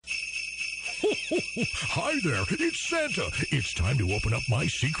Hi there, it's Santa. It's time to open up my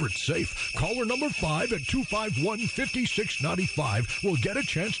secret safe. Caller number 5 at 251-5695 will get a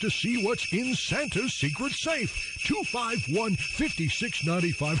chance to see what's in Santa's secret safe.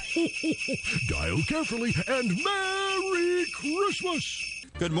 251-5695. Dial carefully and Merry Christmas.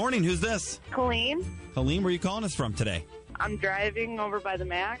 Good morning. Who's this? Colleen. Colleen, where are you calling us from today? I'm driving over by the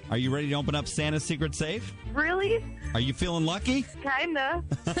Mac. Are you ready to open up Santa's secret safe? Really? Are you feeling lucky? Kinda.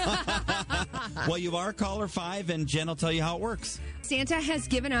 Well, you are caller 5, and Jen will tell you how it works. Santa has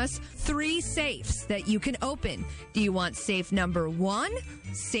given us 3 safes that you can open. Do you want safe number 1,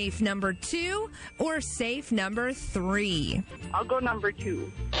 safe number 2, or safe number 3? I'll go number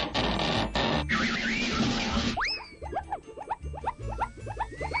 2.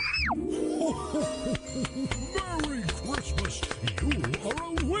 Merry Christmas! You are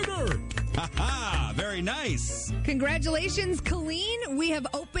a winner! Ha-ha! Very nice. Congratulations, Colleen. We have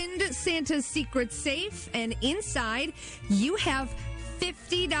opened Santa's secret safe, and inside you have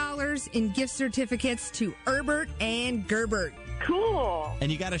 $50 in gift certificates to Herbert and Gerbert. Cool.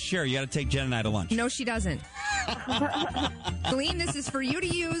 And you got to share. You got to take Jen and I to lunch. No, she doesn't. Colleen, this is for you to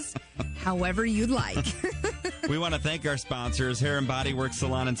use however you'd like. We want to thank our sponsors, Hair and Body Works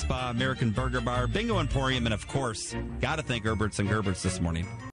Salon and Spa, American Burger Bar, Bingo Emporium, and of course, got to thank Herberts and Gerberts this morning.